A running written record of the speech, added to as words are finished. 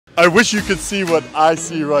I wish you could see what I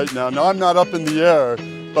see right now. Now I'm not up in the air,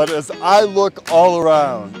 but as I look all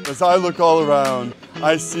around,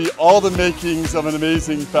 I see all the makings of an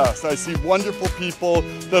amazing fest. I see wonderful people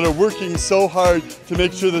that are working so hard to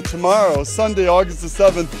make sure that tomorrow, Sunday, August the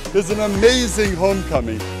 7th, is an amazing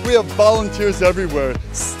homecoming. We have volunteers everywhere,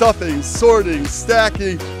 stuffing, sorting,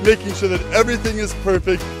 stacking, making sure that everything is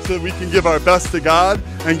perfect so that we can give our best to God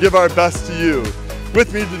and give our best to you.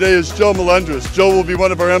 With me today is Joe Melendres. Joe will be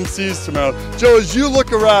one of our MCs tomorrow. Joe, as you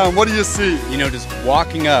look around, what do you see? You know, just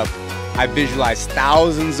walking up, I visualize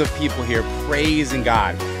thousands of people here praising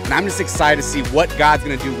God. And I'm just excited to see what God's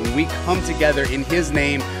going to do when we come together in His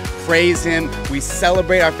name, praise Him, we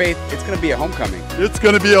celebrate our faith. It's going to be a homecoming. It's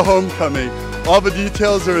going to be a homecoming. All the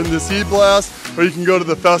details are in this e-blast, or you can go to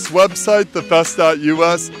the Fest website,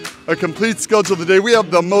 thefest.us. A complete schedule today. We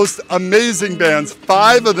have the most amazing bands,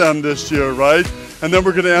 5 of them this year, right? And then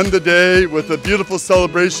we're going to end the day with a beautiful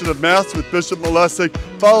celebration of Mass with Bishop Malesic,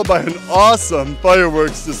 followed by an awesome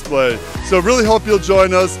fireworks display. So really hope you'll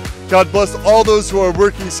join us. God bless all those who are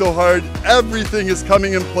working so hard. Everything is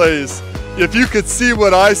coming in place. If you could see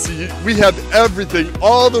what I see, we have everything,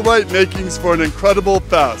 all the right makings for an incredible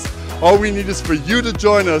fest. All we need is for you to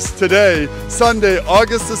join us today, Sunday,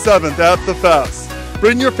 August the 7th at the Fest.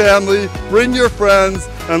 Bring your family, bring your friends,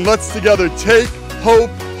 and let's together take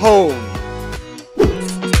hope home.